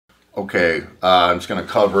Okay, I'm just going to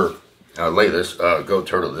cover, lay this, go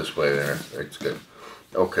turtle this way there. That's good.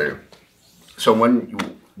 Okay, so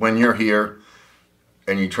when you're here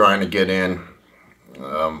and you're trying to get in,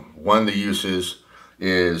 one of the uses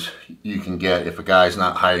is you can get, if a guy's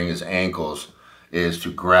not hiding his ankles, is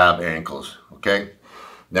to grab ankles, okay?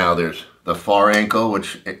 Now there's the far ankle,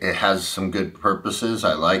 which it has some good purposes.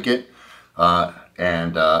 I like it.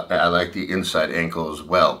 And I like the inside ankle as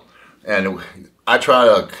well. And I try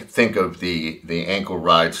to think of the ankle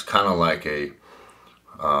rides kind of like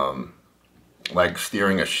like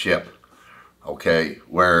steering a ship, okay?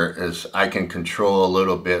 Whereas I can control a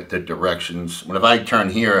little bit the directions. When if I turn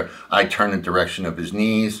here, I turn the direction of his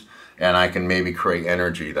knees, and I can maybe create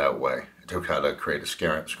energy that way to kind of create a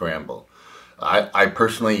scramble. I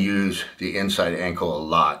personally use the inside ankle a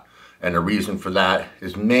lot, and the reason for that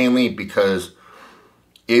is mainly because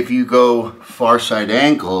if you go far side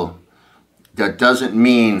ankle, that doesn't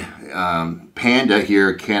mean Panda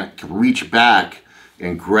here can't reach back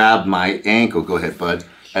and grab my ankle, go ahead bud,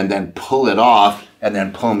 and then pull it off and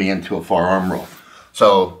then pull me into a far arm roll.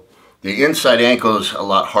 So the inside ankle is a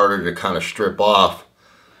lot harder to kind of strip off,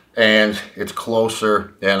 and it's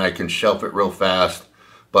closer and I can shelf it real fast.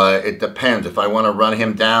 But it depends. If I want to run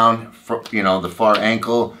him down, you know, the far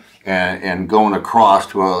ankle and going across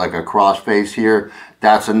to like a cross face here,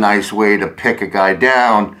 that's a nice way to pick a guy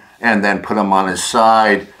down and then put him on his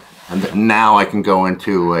side. And then now I can go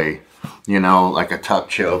into a, you know, like a tuck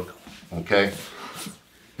choke, okay?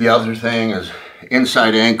 The other thing is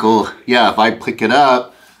inside ankle. Yeah, if I pick it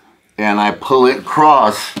up and I pull it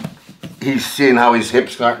across, he's seeing how his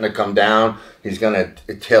hip's starting to come down. He's going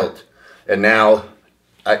to tilt. And now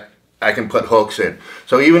I can put hooks in.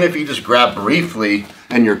 So even if you just grab briefly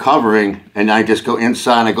and you're covering and I just go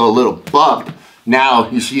inside and I go a little bump, now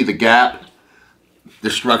you see the gap, the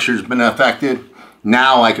structure's been affected.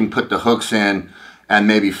 Now I can put the hooks in and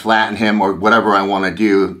maybe flatten him or whatever I want to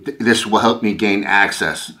do. This will help me gain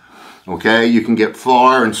access. Okay, you can get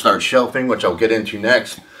far and start shelving, which I'll get into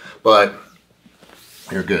next, but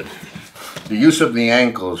you're good. The use of the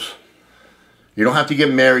ankles, you don't have to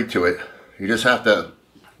get married to it. You just have to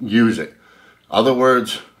use it. Other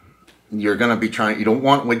words, you're going to be trying,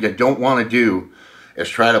 what you don't want to do is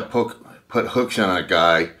try to put hooks on a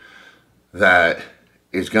guy that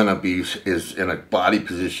is going to be in a body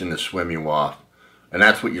position to swim you off. And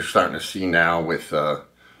that's what you're starting to see now with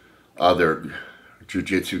other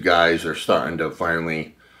jiu-jitsu guys. Are starting to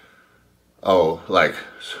finally, like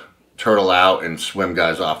turtle out and swim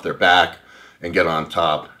guys off their back and get on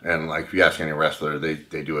top. And like if you ask any wrestler,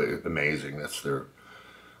 they do it amazing. That's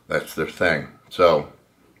their thing. So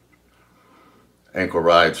ankle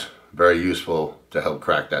rides, very useful to help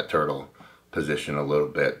crack that turtle position a little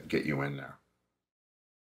bit, get you in there.